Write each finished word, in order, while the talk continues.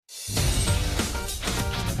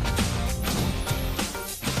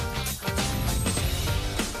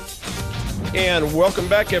And welcome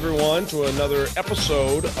back, everyone, to another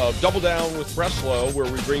episode of Double Down with Breslow,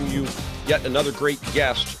 where we bring you yet another great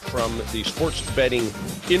guest from the sports betting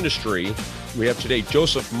industry. We have today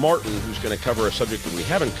Joseph Martin, who's going to cover a subject that we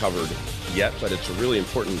haven't covered yet, but it's a really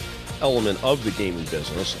important element of the gaming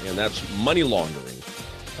business, and that's money laundering.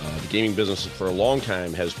 The gaming business for a long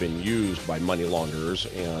time has been used by money launderers,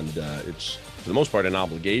 and it's, for the most part, an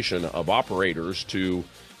obligation of operators to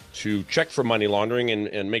check for money laundering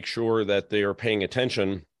and make sure that they are paying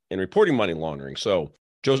attention and reporting money laundering. So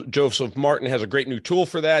Joseph Martin has a great new tool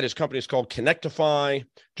for that. His company is called Connectify.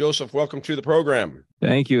 Joseph, welcome to the program.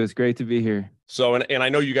 Thank you. It's great to be here. So, and I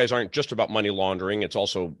know you guys aren't just about money laundering. It's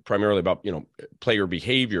also primarily about, player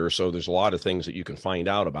behavior. So there's a lot of things that you can find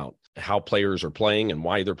out about how players are playing and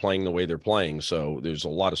why they're playing the way they're playing. So there's a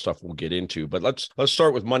lot of stuff we'll get into, but let's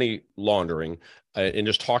start with money laundering and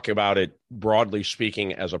just talk about it broadly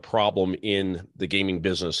speaking as a problem in the gaming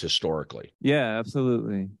business historically. Yeah,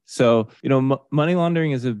 absolutely. So, money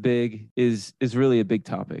laundering is really a big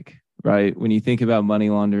topic. Right. When you think about money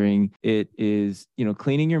laundering, it is,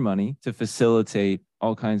 cleaning your money to facilitate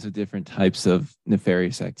all kinds of different types of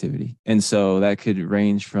nefarious activity. And so that could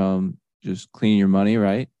range from just cleaning your money,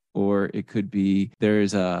 right? Or it could be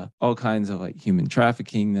there's all kinds of like human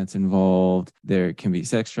trafficking that's involved. There can be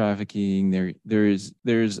sex trafficking.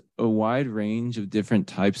 There's a wide range of different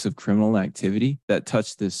types of criminal activity that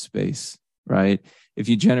touch this space, right? If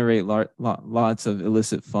you generate lots of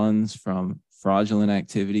illicit funds from fraudulent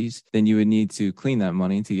activities, then you would need to clean that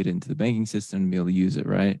money to get into the banking system and be able to use it,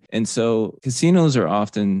 right? And so casinos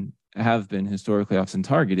have been historically often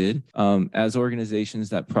targeted as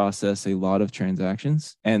organizations that process a lot of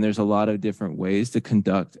transactions. And there's a lot of different ways to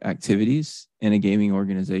conduct activities in a gaming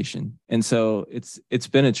organization. And so it's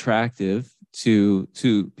been attractive to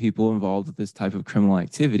people involved with this type of criminal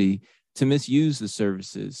activity to misuse the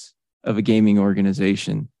services of a gaming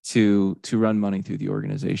organization to run money through the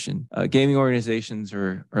organization. Gaming organizations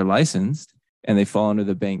are licensed and they fall under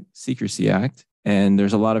the Bank Secrecy Act. And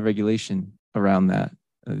there's a lot of regulation around that.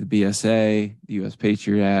 The BSA, the U.S.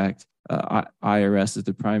 Patriot Act, IRS is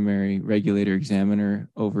the primary regulator examiner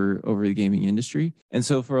over the gaming industry. And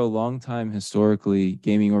so for a long time, historically,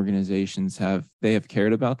 gaming organizations have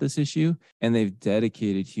cared about this issue and they've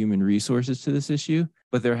dedicated human resources to this issue.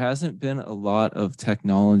 But there hasn't been a lot of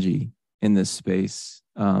technology in this space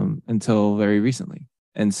until very recently.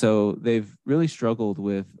 And so they've really struggled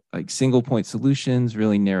with like single point solutions,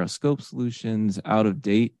 really narrow scope solutions, out of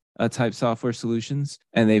date type software solutions.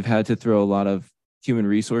 And they've had to throw a lot of human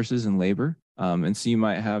resources and labor. And so you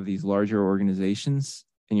might have these larger organizations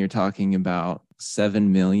and you're talking about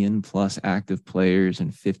 7 million plus active players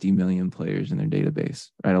and 50 million players in their database,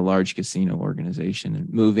 right? A large casino organization and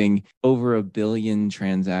moving over 1 billion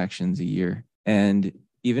transactions a year. And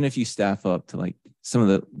even if you staff up to like some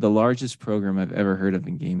of the largest program I've ever heard of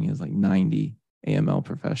in gaming is like 90 AML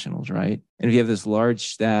professionals, right? And if you have this large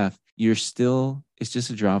staff, it's just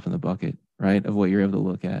a drop in the bucket, right? Of what you're able to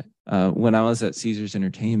look at. When I was at Caesars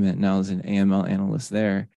Entertainment and I was an AML analyst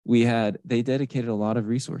there, they dedicated a lot of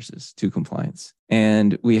resources to compliance,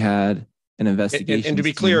 and we had an investigation. And to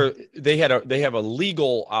be clear, they have a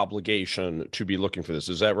legal obligation to be looking for this.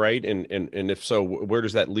 Is that right? And if so, where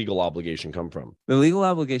does that legal obligation come from? The legal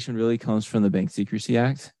obligation really comes from the Bank Secrecy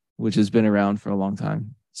Act, which has been around for a long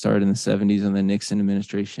time. Started in the 70s in the Nixon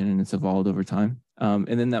administration, and it's evolved over time. And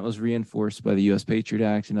then that was reinforced by the U.S. Patriot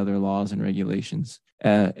Act and other laws and regulations.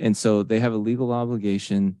 And so they have a legal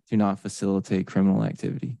obligation to not facilitate criminal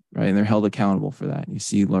activity, right? And they're held accountable for that. You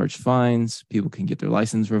see large fines, people can get their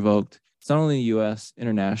license revoked. It's not only in the U.S.,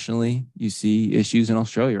 internationally, you see issues in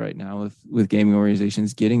Australia right now with gaming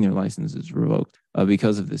organizations getting their licenses revoked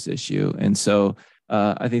because of this issue. And so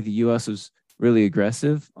I think the U.S. was really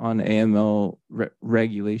aggressive on AML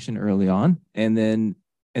regulation early on. And then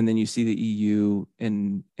you see the EU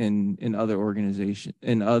in other organizations,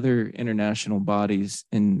 in other international bodies,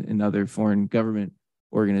 in other foreign government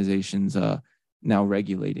organizations now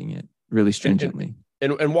regulating it really stringently.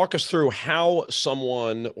 And walk us through how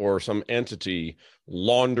someone or some entity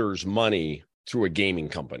launders money through a gaming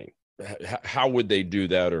company. How would they do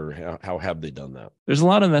that, or how have they done that? There's a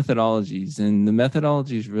lot of methodologies, and the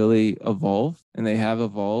methodologies really evolve, and they have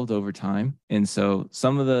evolved over time. And so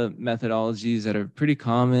some of the methodologies that are pretty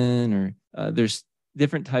common, or there's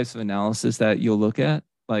different types of analysis that you'll look at,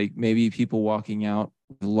 like maybe people walking out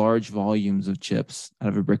with large volumes of chips out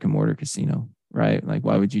of a brick and mortar casino, right? Like,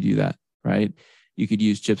 why would you do that, right? You could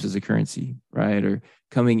use chips as a currency, right? Or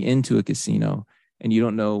coming into a casino and you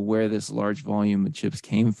don't know where this large volume of chips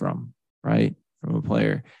came from, right? From a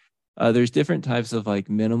player. There's different types of like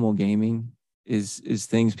minimal gaming is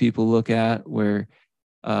things people look at where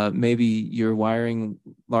maybe you're wiring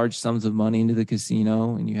large sums of money into the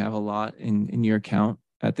casino and you have a lot in your account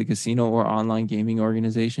at the casino or online gaming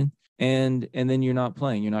organization. And then you're not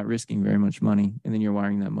playing, you're not risking very much money, and then you're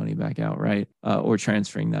wiring that money back out, right? Or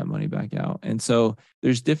transferring that money back out. And so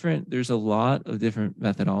there's a lot of different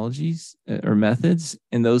methodologies or methods,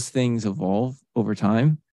 and those things evolve over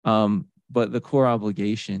time. But the core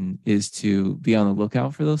obligation is to be on the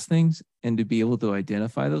lookout for those things and to be able to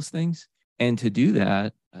identify those things. And to do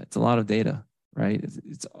that, it's a lot of data, right?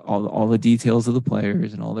 It's all the details of the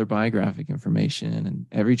players and all their biographic information and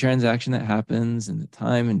every transaction that happens and the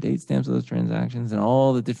time and date stamps of those transactions and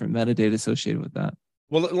all the different metadata associated with that.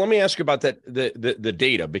 Well, let me ask you about that, the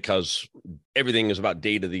data, because everything is about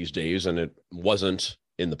data these days, and it wasn't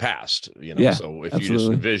in the past, Yeah, so if absolutely. you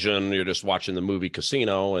just envision, you're just watching the movie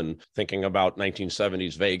Casino and thinking about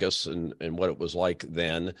 1970s Vegas and what it was like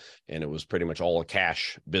then. And it was pretty much all a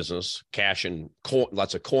cash business, cash and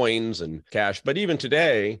lots of coins and cash. But even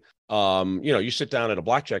today, you sit down at a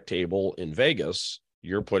blackjack table in Vegas,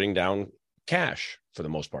 you're putting down cash for the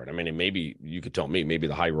most part. I mean, and maybe you could tell me, maybe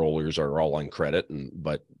the high rollers are all on credit,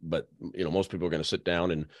 but most people are going to sit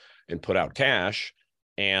down and put out cash.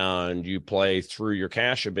 And you play through your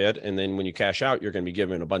cash a bit, and then when you cash out, you're going to be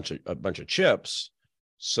given a bunch of chips.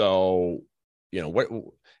 So,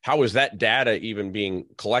 how is that data even being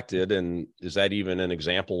collected, and is that even an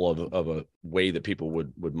example of a way that people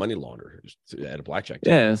would money launder at a blackjack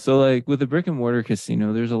table? Yeah, so like with a brick and mortar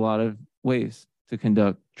casino, there's a lot of ways to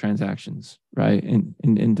conduct transactions, right?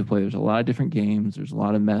 And to play. There's a lot of different games. There's a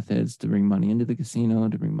lot of methods to bring money into the casino,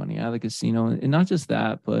 to bring money out of the casino. And not just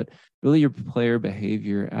that, but really your player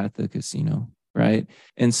behavior at the casino, right?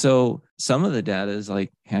 And so some of the data is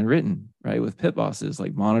like handwritten, right? With pit bosses,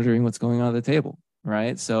 like monitoring what's going on at the table,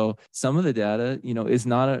 right? So some of the data, is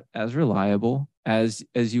not as reliable as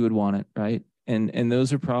you would want it, right? And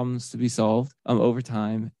those are problems to be solved over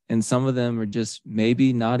time. And some of them are just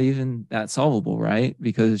maybe not even that solvable, right?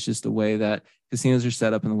 Because it's just the way that casinos are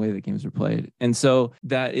set up and the way that games are played. And so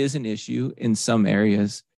that is an issue in some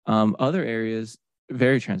areas. Other areas,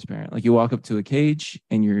 very transparent. Like you walk up to a cage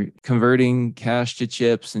and you're converting cash to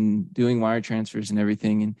chips and doing wire transfers and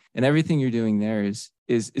everything. And everything you're doing there is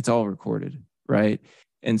it's all recorded, right?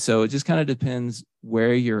 And so it just kind of depends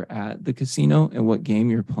where you're at the casino and what game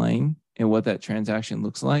you're playing and what that transaction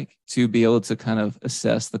looks like to be able to kind of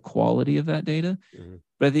assess the quality of that data. Mm-hmm.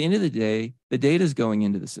 But at the end of the day, the data is going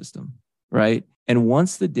into the system, right? And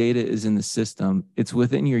once the data is in the system, it's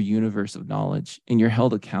within your universe of knowledge and you're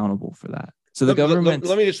held accountable for that. So the government...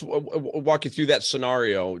 Let me just walk you through that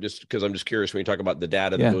scenario, just because I'm just curious when you talk about the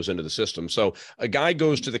data that goes into the system. So a guy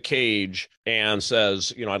goes to the cage and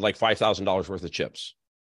says, I'd like $5,000 worth of chips,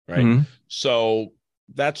 right? Mm-hmm. So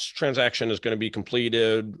that transaction is going to be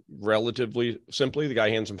completed relatively simply. The guy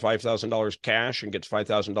hands him $5,000 cash and gets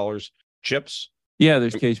 $5,000 chips. Yeah,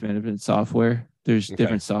 there's cage management software. There's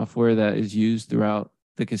different software that is used throughout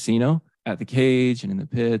the casino, at the cage and in the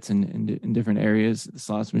pits and in different areas. The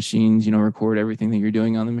slots machines, record everything that you're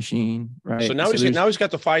doing on the machine, right? So now he's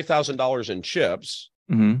got the $5,000 in chips.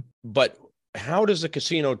 Mm-hmm. But how does the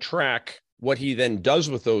casino track what he then does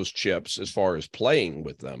with those chips as far as playing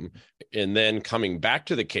with them and then coming back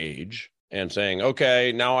to the cage and saying,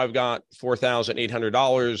 okay, now I've got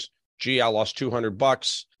 $4,800. Gee, I lost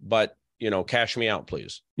 $200, but cash me out,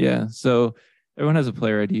 please. Yeah. So everyone has a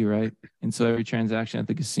player ID, right? And so every transaction at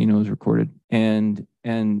the casino is recorded. And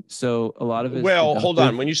so a lot of it. Well, hold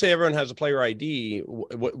on. When you say everyone has a player ID,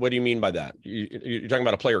 what do you mean by that? You're talking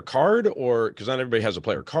about a player card, or because not everybody has a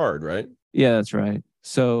player card, right? Yeah, that's right.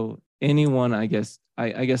 So anyone, I guess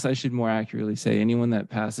I should more accurately say anyone that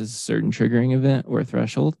passes a certain triggering event or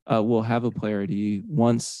threshold will have a player ID.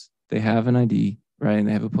 Once they have an ID, right, and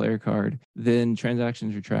they have a player card, then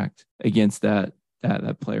transactions are tracked against that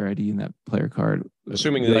player ID and that player card.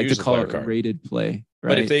 Assuming they like use to call it rated play.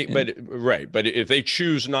 Right? But if they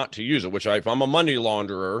choose not to use it, which if I'm a money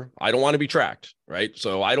launderer, I don't want to be tracked, right?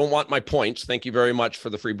 So I don't want my points. Thank you very much for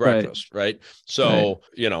the free breakfast, right? So,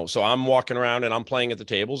 so I'm walking around and I'm playing at the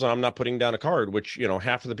tables and I'm not putting down a card, which,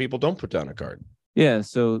 half of the people don't put down a card. Yeah.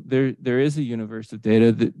 So there is a universe of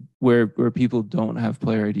data that where people don't have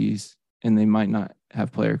player IDs and they might not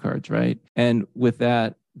have player cards, right? And with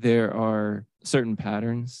that, there are certain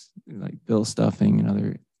patterns like bill stuffing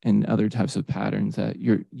and other types of patterns that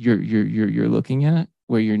you're looking at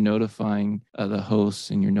where you're notifying the hosts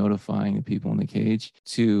and you're notifying the people in the cage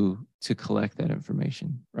to collect that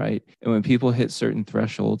information, right? And when people hit certain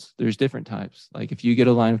thresholds, there's different types. Like if you get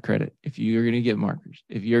a line of credit, if you're going to get markers,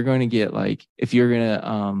 if you're going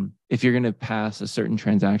to pass a certain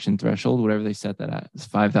transaction threshold, whatever they set that at, it's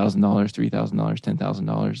 $5,000, $3,000,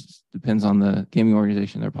 $10,000, depends on the gaming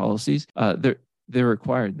organization, their policies. They're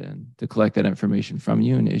required then to collect that information from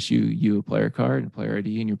you and issue you a player card, a player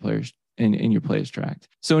ID, and your players and your play is tracked.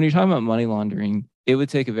 So when you're talking about money laundering, it would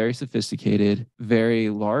take a very sophisticated, very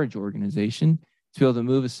large organization to be able to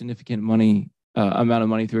move a significant amount of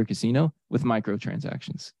money through a casino with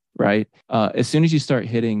microtransactions, right? As soon as you start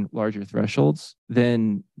hitting larger thresholds,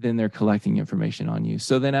 then they're collecting information on you.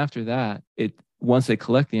 So then after that, once they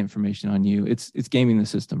collect the information on you, it's gaming the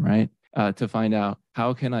system, right? To find out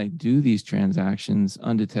how can I do these transactions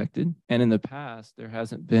undetected. And in the past, there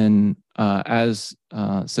hasn't been as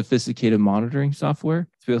sophisticated monitoring software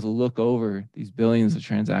to be able to look over these billions of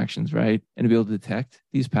transactions, right? And to be able to detect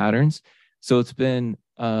these patterns. So it's been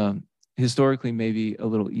historically maybe a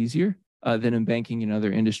little easier than in banking and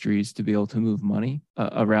other industries to be able to move money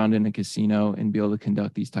around in a casino and be able to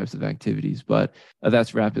conduct these types of activities. But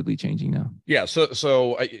that's rapidly changing now. Yeah.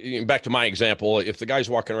 So back to my example, if the guy's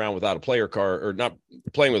walking around without a player card or not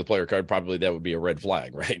playing with a player card, probably that would be a red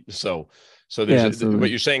flag, right? So there's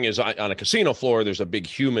what you're saying is on a casino floor, there's a big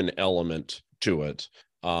human element to it.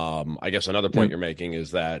 I guess another point you're making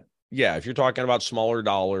is that, yeah, if you're talking about smaller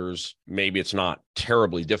dollars, maybe it's not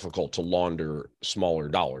terribly difficult to launder smaller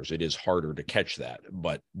dollars. It is harder to catch that.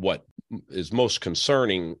 But what is most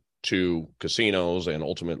concerning to casinos and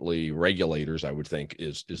ultimately regulators, I would think,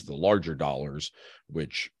 is the larger dollars,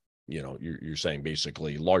 which, you're saying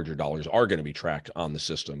basically larger dollars are going to be tracked on the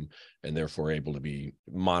system and therefore able to be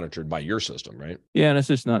monitored by your system, right? Yeah, and it's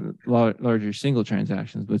just not larger single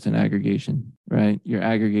transactions, but it's an aggregation, right? You're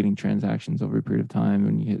aggregating transactions over a period of time.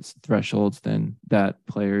 When you hit thresholds, then that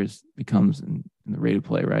players becomes in the rate of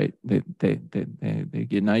play, right? They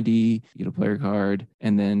get an ID, get a player card,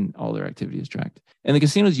 and then all their activity is tracked. And the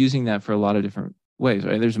casino's using that for a lot of different ways,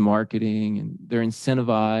 right? There's marketing, and they're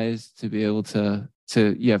incentivized to be able to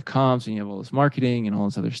you have comps and you have all this marketing and all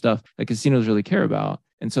this other stuff that casinos really care about.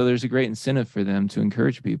 And so there's a great incentive for them to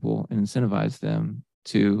encourage people and incentivize them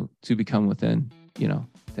to become within, to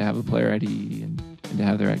have a player ID and to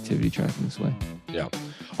have their activity tracked in this way. Yeah.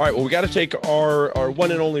 All right. Well, we got to take our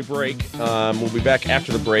one and only break. We'll be back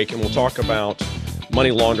after the break and we'll talk about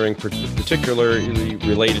money laundering, particularly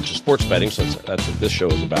related to sports betting. So that's what this show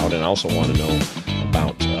is about. And I also want to know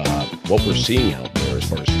about what we're seeing out there as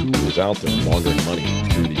far as who is out there laundering money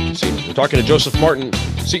through the casinos. We're talking to Joseph Martin,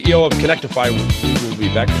 CEO of Connectify. We will be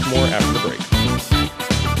back with more after the break.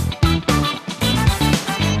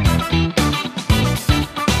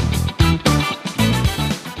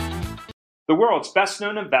 The world's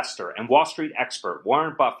best-known investor and Wall Street expert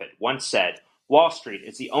Warren Buffett once said, "Wall Street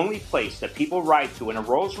is the only place that people ride to in a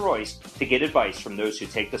Rolls-Royce to get advice from those who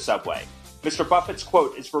take the subway." Mr. Buffett's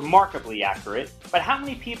quote is remarkably accurate, but how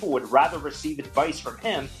many people would rather receive advice from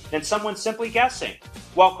him than someone simply guessing?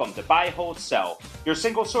 Welcome to Buy, Hold, Sell, your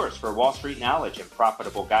single source for Wall Street knowledge and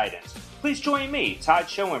profitable guidance. Please join me, Todd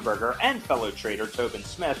Schoenberger, and fellow trader Tobin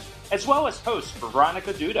Smith, as well as host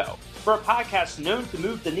Veronica Dudo, for a podcast known to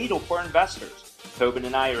move the needle for investors. Tobin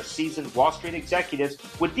and I are seasoned Wall Street executives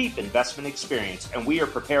with deep investment experience, and we are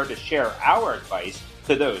prepared to share our advice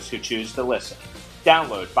to those who choose to listen.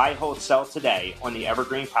 Download Buy, Hold, Sell today on the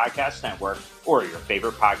Evergreen Podcast Network or your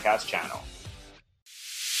favorite podcast channel.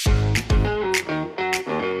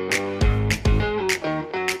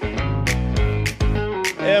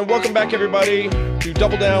 And welcome back, everybody, to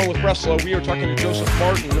Double Down with Breslow. We are talking to Joseph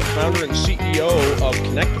Martin, founder and CEO of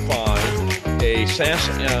Connectify, a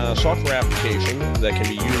SaaS software application that can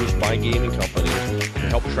be used by gaming companies to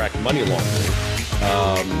help track money laundering.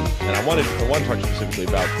 And I want to talk specifically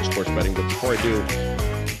about sports betting, but before I do,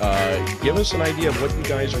 give us an idea of what you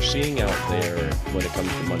guys are seeing out there when it comes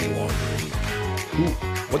to money laundering.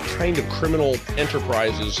 What kind of criminal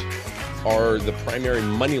enterprises are the primary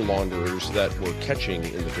money launderers that we're catching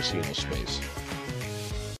in the casino space?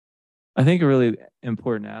 I think a really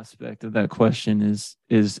important aspect of that question is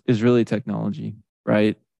really technology,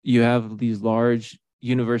 right? You have these large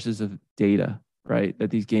universes of data, right, that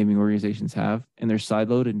these gaming organizations have, and they're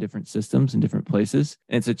siloed in different systems in different places.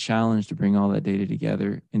 And it's a challenge to bring all that data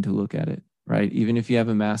together and to look at it, right? Even if you have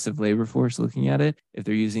a massive labor force looking at it, if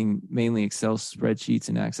they're using mainly Excel spreadsheets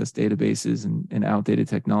and access databases and outdated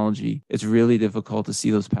technology, it's really difficult to see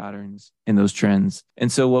those patterns and those trends.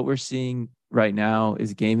 And so what we're seeing right now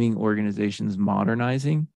is gaming organizations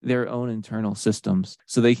modernizing their own internal systems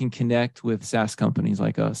so they can connect with SaaS companies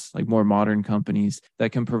like us, like more modern companies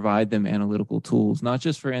that can provide them analytical tools, not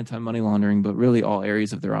just for anti-money laundering, but really all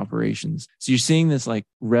areas of their operations. So you're seeing this like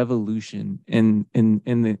revolution in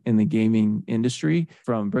the gaming industry,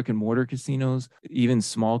 from brick and mortar casinos, even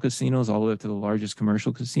small casinos, all the way up to the largest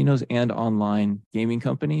commercial casinos and online gaming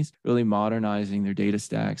companies, really modernizing their data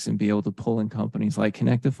stacks and be able to pull in companies like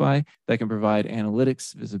Connectify that can provide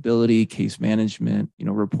analytics, visibility, case management,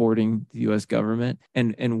 reporting to the U.S. government.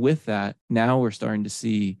 And with that, now we're starting to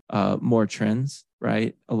see more trends,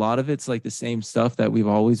 right? A lot of it's like the same stuff that we've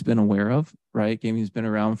always been aware of, right? Gaming's been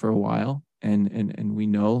around for a while. And we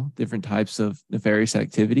know different types of nefarious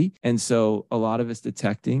activity. And so a lot of it's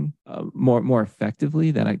detecting more effectively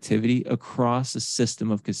that activity across a system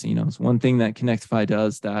of casinos. One thing that Connectify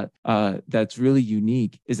does that's really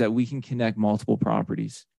unique is that we can connect multiple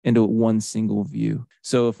properties into one single view.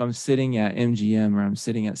 So if I'm sitting at MGM or I'm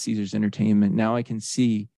sitting at Caesars Entertainment, now I can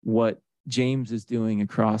see what James is doing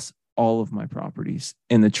across all of my properties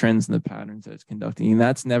and the trends and the patterns that it's conducting. And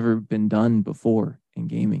that's never been done before in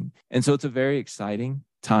gaming. And so it's a very exciting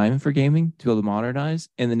time for gaming to be able to modernize.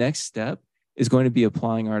 And the next step is going to be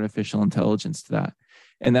applying artificial intelligence to that.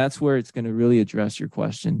 And that's where it's going to really address your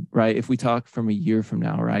question, right? If we talk from a year from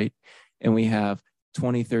now, right? And we have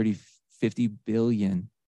 20, 30, 50 billion,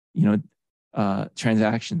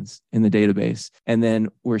 transactions in the database. And then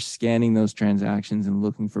we're scanning those transactions and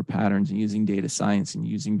looking for patterns and using data science and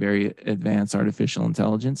using very advanced artificial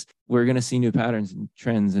intelligence. We're going to see new patterns and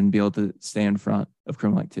trends and be able to stay in front of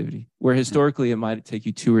criminal activity, where historically it might take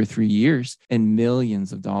you 2 or 3 years and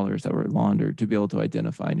millions of dollars that were laundered to be able to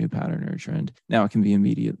identify a new pattern or a trend. Now it can be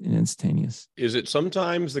immediate and instantaneous. Is it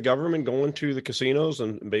sometimes the government going to the casinos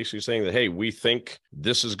and basically saying that, hey, we think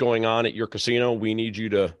this is going on at your casino, we need you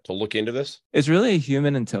to look into this? It's really a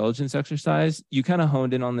human intelligence exercise. You kind of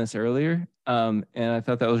honed in on this earlier. And I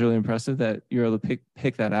thought that was really impressive that you're able to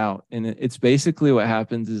pick that out. And it's basically what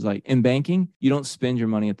happens is, like in banking, you don't spend your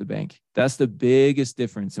money at the bank. That's the biggest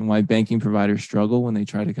difference in why banking providers struggle when they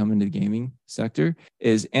try to come into the gaming sector.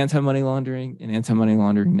 Is anti-money laundering and anti-money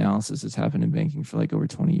laundering analysis has happened in banking for like over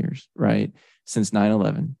 20 years, right? Since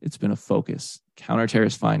 9/11, it's been a focus.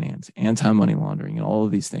 Counter-terrorist finance, anti-money laundering, and all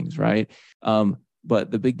of these things, right?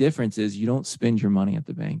 But the big difference is you don't spend your money at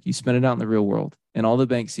the bank. You spend it out in the real world. And all the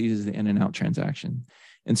bank sees is the in and out transaction.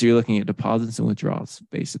 And so you're looking at deposits and withdrawals,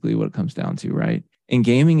 basically what it comes down to, right? In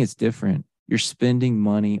gaming, it's different. You're spending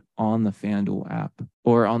money on the FanDuel app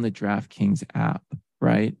or on the DraftKings app,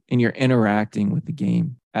 right? And you're interacting with the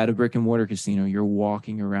game. At a brick and mortar casino, you're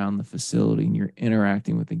walking around the facility and you're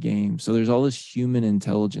interacting with the game. So there's all this human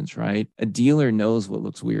intelligence, right? A dealer knows what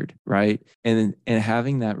looks weird, right? And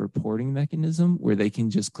having that reporting mechanism where they can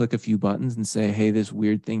just click a few buttons and say, hey, this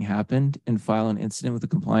weird thing happened, and file an incident with the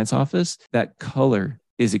compliance office, that color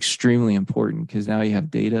is extremely important, because now you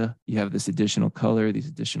have data, you have this additional color, these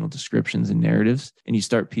additional descriptions and narratives, and you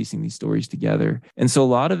start piecing these stories together. And so a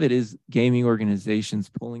lot of it is gaming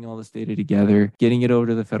organizations pulling all this data together, getting it over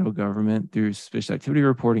to the federal government through suspicious activity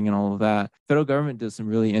reporting and all of that. Federal government does some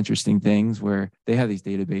really interesting things where they have these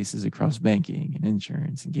databases across banking and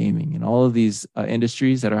insurance and gaming and all of these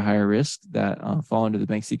industries that are higher risk that fall under the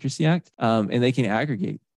Bank Secrecy Act, and they can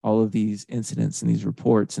aggregate all of these incidents and these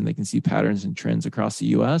reports, and they can see patterns and trends across the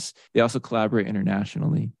U.S. They also collaborate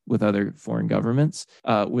internationally with other foreign governments,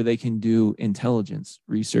 where they can do intelligence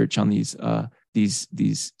research on these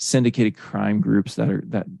syndicated crime groups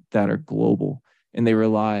that are global, and they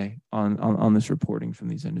rely on this reporting from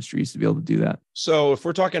these industries to be able to do that. So if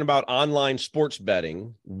we're talking about online sports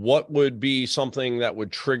betting, what would be something that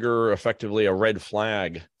would trigger effectively a red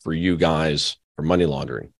flag for you guys for money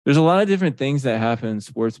laundering? There's a lot of different things that happen in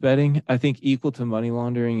sports betting. I think equal to money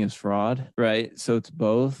laundering is fraud, right? So it's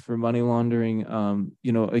both. For money laundering,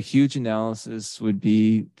 a huge analysis would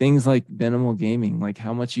be things like minimal gaming, like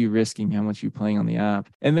how much are you risking, how much are you playing on the app.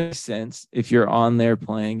 It makes sense if you're on there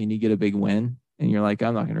playing and you get a big win and you're like,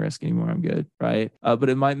 I'm not going to risk anymore, I'm good, right? But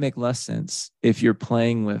it might make less sense if you're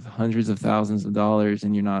playing with hundreds of thousands of dollars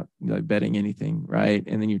and you're not like betting anything, right?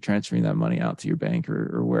 And then you're transferring that money out to your bank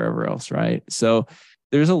or wherever else, right? So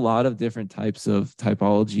there's a lot of different types of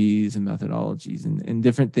typologies and methodologies and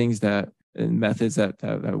different things and methods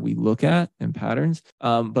that we look at and patterns.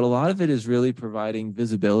 But a lot of it is really providing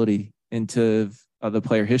visibility into the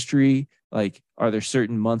player history, Like, are there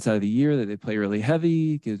certain months out of the year that they play really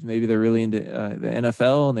heavy because maybe they're really into the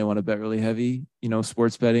NFL and they want to bet really heavy,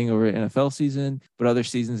 sports betting over NFL season, but other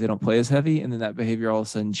seasons they don't play as heavy. And then that behavior all of a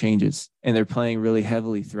sudden changes and they're playing really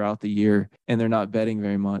heavily throughout the year and they're not betting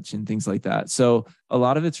very much and things like that. So a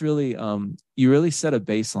lot of it's really, you really set a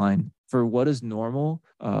baseline for what is normal.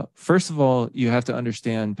 First of all, you have to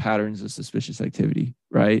understand patterns of suspicious activity,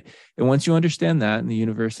 right? And once you understand that in the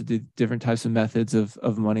universe of the different types of methods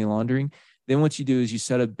of money laundering, then what you do is you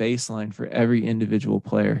set a baseline for every individual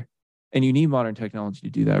player. And you need modern technology to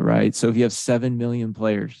do that, right? So if you have 7 million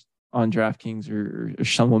players on DraftKings or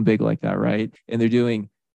someone big like that, right? And they're doing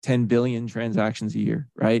 10 billion transactions a year,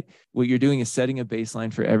 right? What you're doing is setting a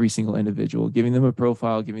baseline for every single individual, giving them a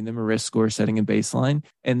profile, giving them a risk score, setting a baseline,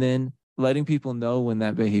 and then letting people know when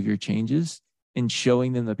that behavior changes and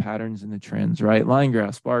showing them the patterns and the trends, right? Line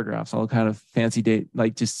graphs, bar graphs, all kind of fancy data,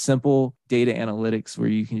 like just simple data analytics where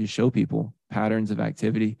you can just show people patterns of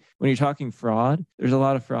activity. When you're talking fraud, there's a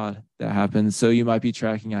lot of fraud that happens. So you might be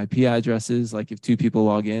tracking IP addresses. Like if two people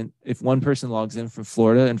log in, if one person logs in from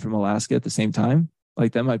Florida and from Alaska at the same time,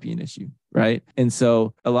 like that might be an issue, right? And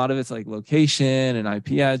so a lot of it's like location and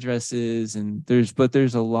IP addresses, and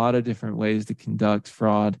there's a lot of different ways to conduct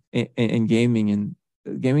fraud in gaming, and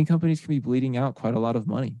gaming companies can be bleeding out quite a lot of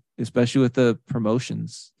money, especially with the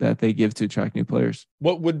promotions that they give to attract new players.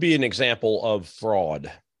 What would be an example of fraud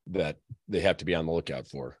that they have to be on the lookout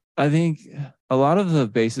for? I think a lot of the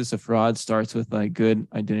basis of fraud starts with like good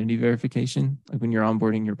identity verification. Like when you're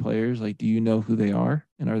onboarding your players, like, do you know who they are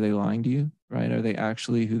and are they lying to you, right? Are they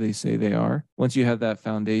actually who they say they are? Once you have that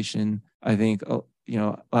foundation, I think,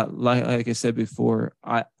 like I said before,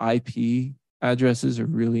 IP addresses are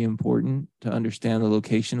really important to understand the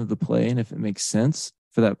location of the play and if it makes sense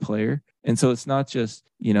for that player. And so it's not just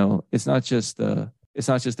the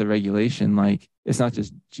regulation, like it's not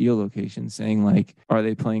just geolocation saying like, are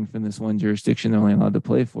they playing from this one jurisdiction they're only allowed to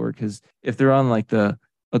play for? Because if they're on like a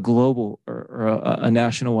global or a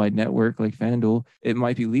national wide network like FanDuel, it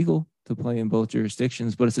might be legal to play in both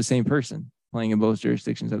jurisdictions, but it's the same person playing in both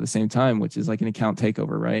jurisdictions at the same time, which is like an account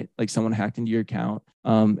takeover, right? Like someone hacked into your account,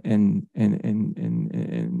 and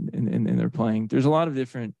they're playing. There's a lot of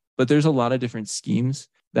different schemes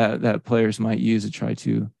that players might use to try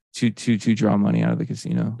to draw money out of the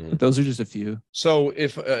casino. But those are just a few. So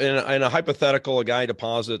if in a hypothetical, a guy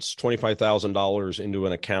deposits $25,000 into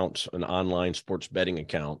an account, an online sports betting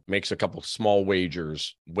account, makes a couple small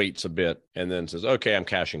wagers, waits a bit, and then says, okay, I'm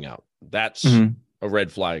cashing out. That's a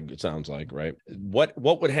red flag, it sounds like, right? What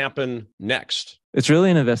would happen next? It's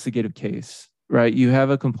really an investigative case, right? You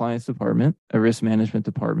have a compliance department, a risk management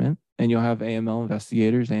department, and you'll have AML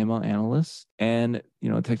investigators, AML analysts, and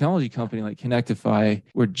a technology company like Connectify.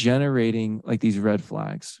 We're generating like these red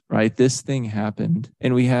flags, right? This thing happened,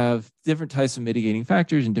 and we have different types of mitigating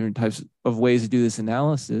factors and different types of ways to do this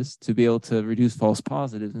analysis to be able to reduce false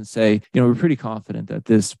positives and say, we're pretty confident that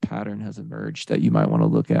this pattern has emerged that you might want to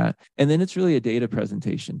look at. And then it's really a data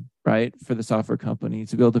presentation, right, for the software company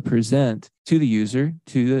to be able to present to the user,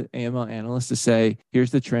 to the AML analyst, to say, here's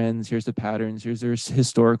the trends, here's the patterns, here's their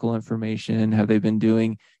historical information. Have they been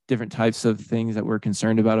doing different types of things that we're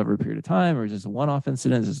concerned about over a period of time, or is this a one-off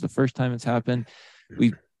incident? Is this the first time it's happened?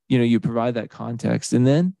 You provide that context, and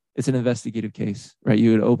then it's an investigative case, right?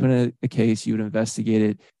 You would open a case, you would investigate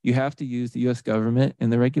it. You have to use the U.S. government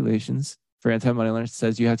and the regulations for anti-money laundering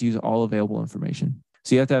says you have to use all available information.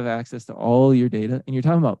 So you have to have access to all your data, and you're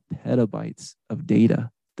talking about petabytes of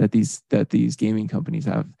data that these gaming companies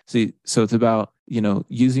have. So it's about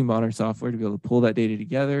using modern software to be able to pull that data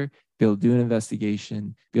together, be able to do an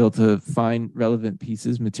investigation, be able to find relevant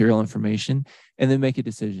pieces, material information, and then make a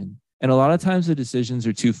decision. And a lot of times the decisions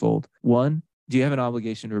are twofold. One, do you have an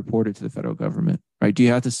obligation to report it to the federal government, right? Do you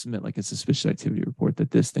have to submit like a suspicious activity report that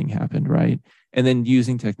this thing happened, right? And then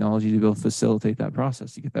using technology to be able to facilitate that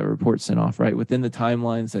process to get that report sent off, right? Within the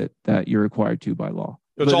timelines that you're required to by law.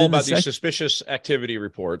 So it's all about these suspicious activity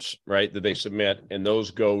reports, right, that they submit, and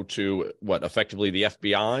those go to what, effectively the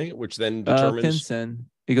FBI, which then determines... FinCEN.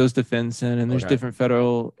 It goes to FinCEN, and there's different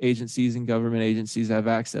federal agencies and government agencies that have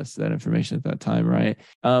access to that information at that time, right?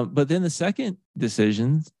 But then the second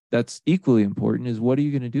decision that's equally important is, what are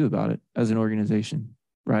you going to do about it as an organization,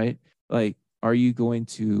 right? Like, are you going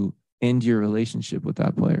to end your relationship with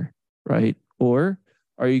that player, right? Or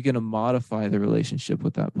are you going to modify the relationship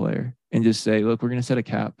with that player and just say, look, we're going to set a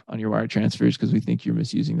cap on your wire transfers because we think you're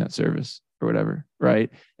misusing that service or whatever,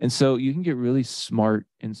 right? And so you can get really smart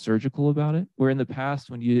and surgical about it. Where in the past,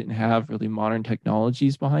 when you didn't have really modern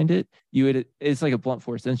technologies behind it, it's like a blunt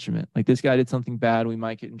force instrument. Like, this guy did something bad, we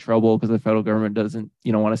might get in trouble because the federal government doesn't,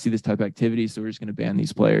 want to see this type of activity, so we're just going to ban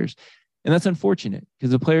these players. And that's unfortunate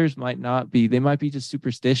because the players they might be just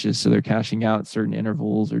superstitious. So they're cashing out at certain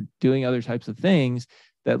intervals or doing other types of things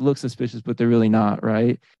that look suspicious, but they're really not,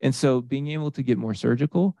 right? And so being able to get more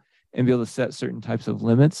surgical and be able to set certain types of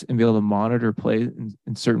limits and be able to monitor play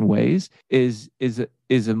in certain ways is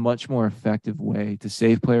a much more effective way to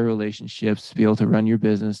save player relationships, to be able to run your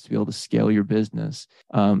business, to be able to scale your business.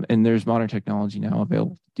 And there's modern technology now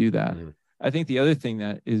available to do that. Mm-hmm. I think the other thing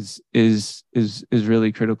that is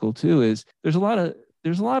really critical too is there's a lot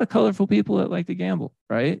of colorful people that like to gamble,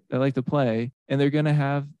 right? That like to play, and they're gonna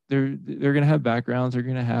have backgrounds, they're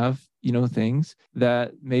gonna have things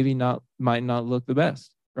that might not look the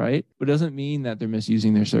best, right? But it doesn't mean that they're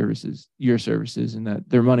misusing your services, and that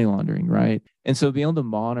they're money laundering, right? And so being able to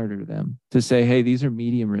monitor them to say, hey, these are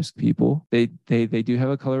medium risk people. They do have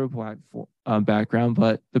a color of black background,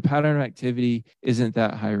 but the pattern of activity isn't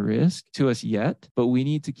that high risk to us yet, but we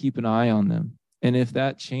need to keep an eye on them. And if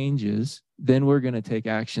that changes, then we're going to take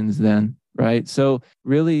actions then, right? So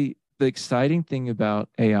really the exciting thing about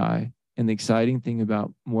AI and the exciting thing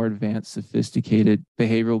about more advanced, sophisticated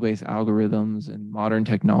behavioral-based algorithms and modern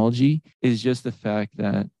technology is just the fact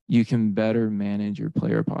that you can better manage your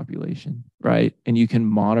player population, right? And you can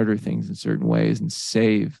monitor things in certain ways and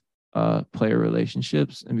save player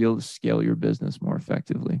relationships and be able to scale your business more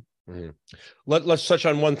effectively. Mm-hmm. Let's touch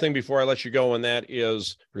on one thing before I let you go, and that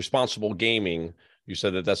is responsible gaming. You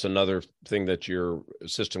said that that's another thing that your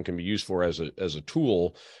system can be used for as a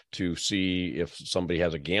tool to see if somebody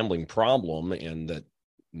has a gambling problem and that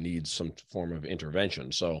needs some form of intervention.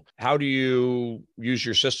 So how do you use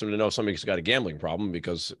your system to know if somebody's got a gambling problem?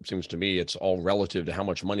 Because it seems to me it's all relative to how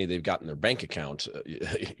much money they've got in their bank account.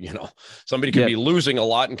 Somebody could be losing a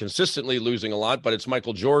lot and consistently losing a lot, but it's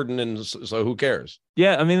Michael Jordan, and so who cares?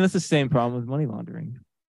 Yeah, I mean, that's the same problem with money laundering,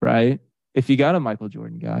 right? If you got a Michael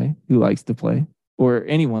Jordan guy who likes to play, or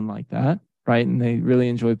anyone like that, right, and they really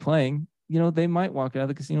enjoy playing, they might walk out of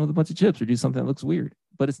the casino with a bunch of chips or do something that looks weird,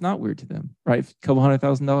 but it's not weird to them, right? A couple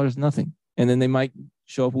 $100,000, nothing. And then they might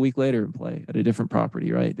show up a week later and play at a different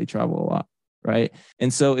property, right? They travel a lot, right?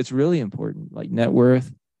 And so it's really important, like net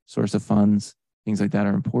worth, source of funds, things like that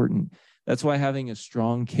are important. That's why having a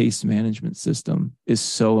strong case management system is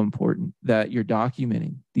so important, that you're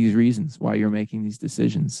documenting these reasons why you're making these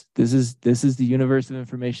decisions. This is the universe of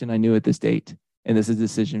information I knew at this date. And this is a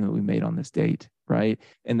decision that we made on this date, right?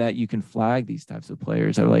 And that you can flag these types of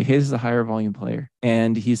players that are like, hey, this is a higher volume player,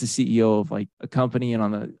 and he's the CEO of like a company and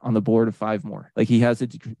on the board of 5 more. Like, he has the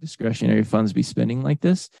discretionary funds to be spending like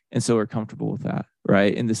this, and so we're comfortable with that,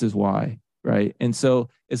 right? And this is why, right? And so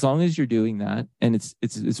as long as you're doing that, and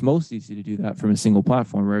it's most easy to do that from a single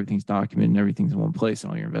platform where everything's documented and everything's in one place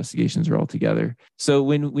and all your investigations are all together. So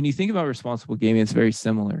when you think about responsible gaming, it's very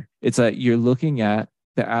similar. It's like you're looking at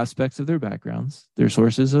the aspects of their backgrounds, their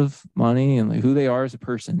sources of money, and like who they are as a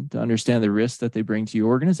person, to understand the risks that they bring to your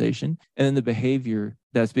organization, and then the behavior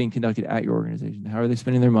that's being conducted at your organization. How are they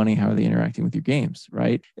spending their money? How are they interacting with your games,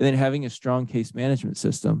 right? And then having a strong case management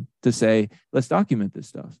system to say, let's document this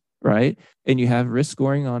stuff, right? And you have risk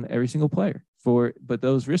scoring on every single player but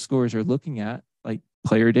those risk scores are looking at like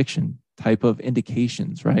player addiction type of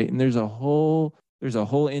indications, right? And there's a whole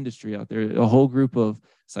industry out there, a whole group of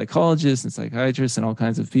psychologists and psychiatrists and all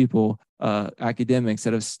kinds of people, academics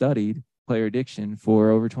that have studied player addiction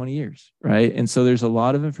for over 20 years, right? And so there's a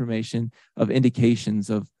lot of information of indications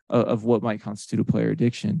of what might constitute a player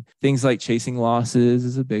addiction. Things like chasing losses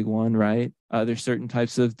is a big one, right? There's certain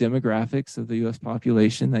types of demographics of the U.S.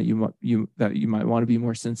 population that you might want to be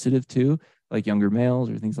more sensitive to, like younger males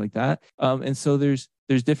or things like that. And so there's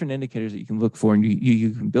different indicators that you can look for, and you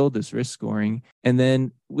can build this risk scoring. And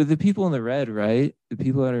then with the people in the red, right, the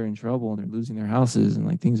people that are in trouble and they're losing their houses and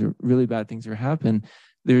like things are really bad, things are happening,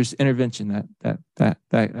 there's intervention that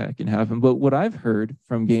can happen. But what I've heard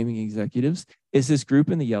from gaming executives is this group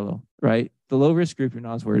in the yellow, right? The low risk group, you're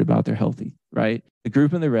not as worried about, they're healthy, right? The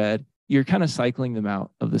group in the red, you're kind of cycling them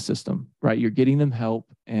out of the system, right? You're getting them help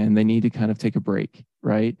and they need to kind of take a break,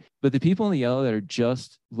 right? But the people in the yellow that are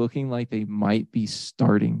just looking like they might be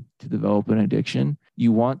starting to develop an addiction,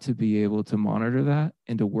 you want to be able to monitor that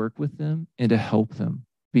and to work with them and to help them,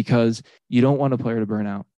 because you don't want a player to burn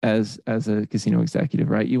out as a casino executive,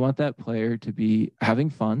 right? You want that player to be having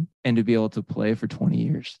fun and to be able to play for 20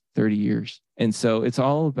 years, 30 years. And so it's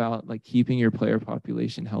all about like keeping your player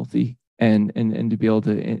population healthy and to be able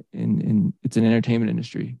to, and it's an entertainment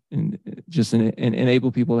industry. And just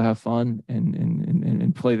enable people to have fun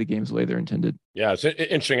and play the games the way they're intended. Yeah, it's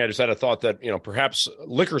interesting. I just had a thought that, perhaps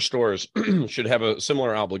liquor stores should have a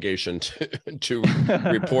similar obligation to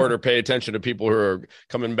report or pay attention to people who are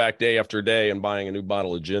coming back day after day and buying a new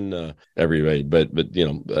bottle of gin every day. But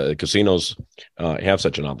casinos have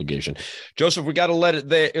such an obligation. Joseph, we got to let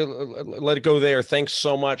it go there. Thanks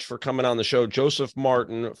so much for coming on the show. Joseph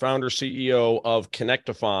Martin, founder, CEO of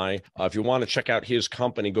Connectify. If you want to check out his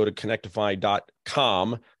company, go to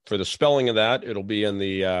connectify.com. For the spelling of that, it'll be in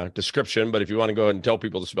the description. But if you want to go ahead and tell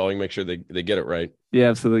people the spelling, make sure they get it right. Yeah,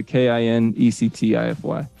 absolutely.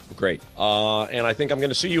 KINECTIFY. Great. And I think I'm going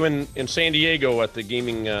to see you in San Diego at the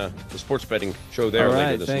the sports betting show there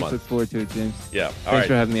later this month. Look forward to it, James. Yeah. Thanks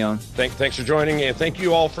for having me on. Thanks for joining. And thank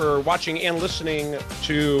you all for watching and listening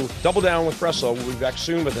to Double Down with Breslow. We'll be back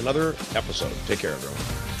soon with another episode. Take care, everyone.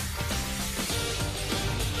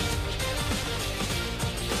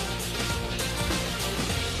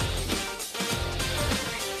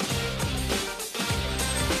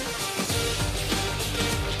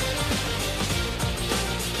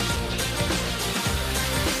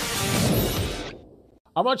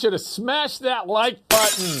 I want you to smash that like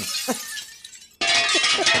button.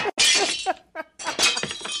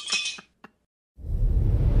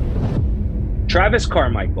 Travis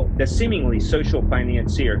Carmichael, the seemingly social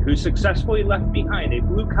financier who successfully left behind a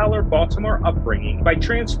blue-collar Baltimore upbringing by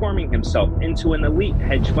transforming himself into an elite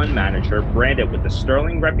hedge fund manager branded with a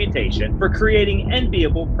sterling reputation for creating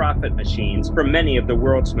enviable profit machines for many of the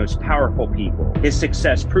world's most powerful people. His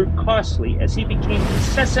success proved costly as he became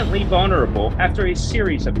incessantly vulnerable after a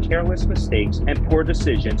series of careless mistakes and poor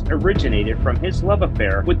decisions originated from his love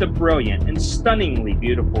affair with the brilliant and stunningly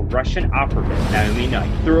beautiful Russian operative Naomi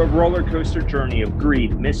Knight. Through a roller coaster journey of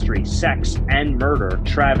greed, mystery, sex, and murder,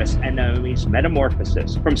 Travis and Naomi's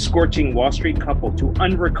metamorphosis from scorching Wall Street couple to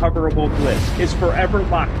unrecoverable bliss is forever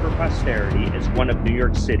locked for posterity as one of New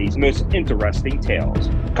York City's most interesting tales.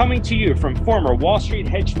 Coming to you from former Wall Street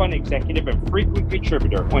hedge fund executive and frequent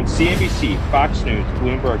contributor on CNBC, Fox News,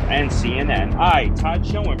 Bloomberg, and CNN, I, Todd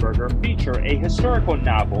Schoenberger, feature a historical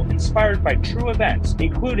novel inspired by true events,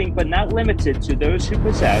 including but not limited to those who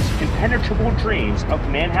possess impenetrable dreams of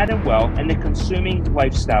Manhattan wealth and the consuming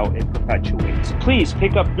lifestyle it perpetuates. Please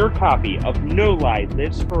pick up your copy of No Lie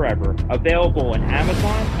Lives Forever, available on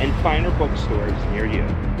Amazon and finer bookstores near you.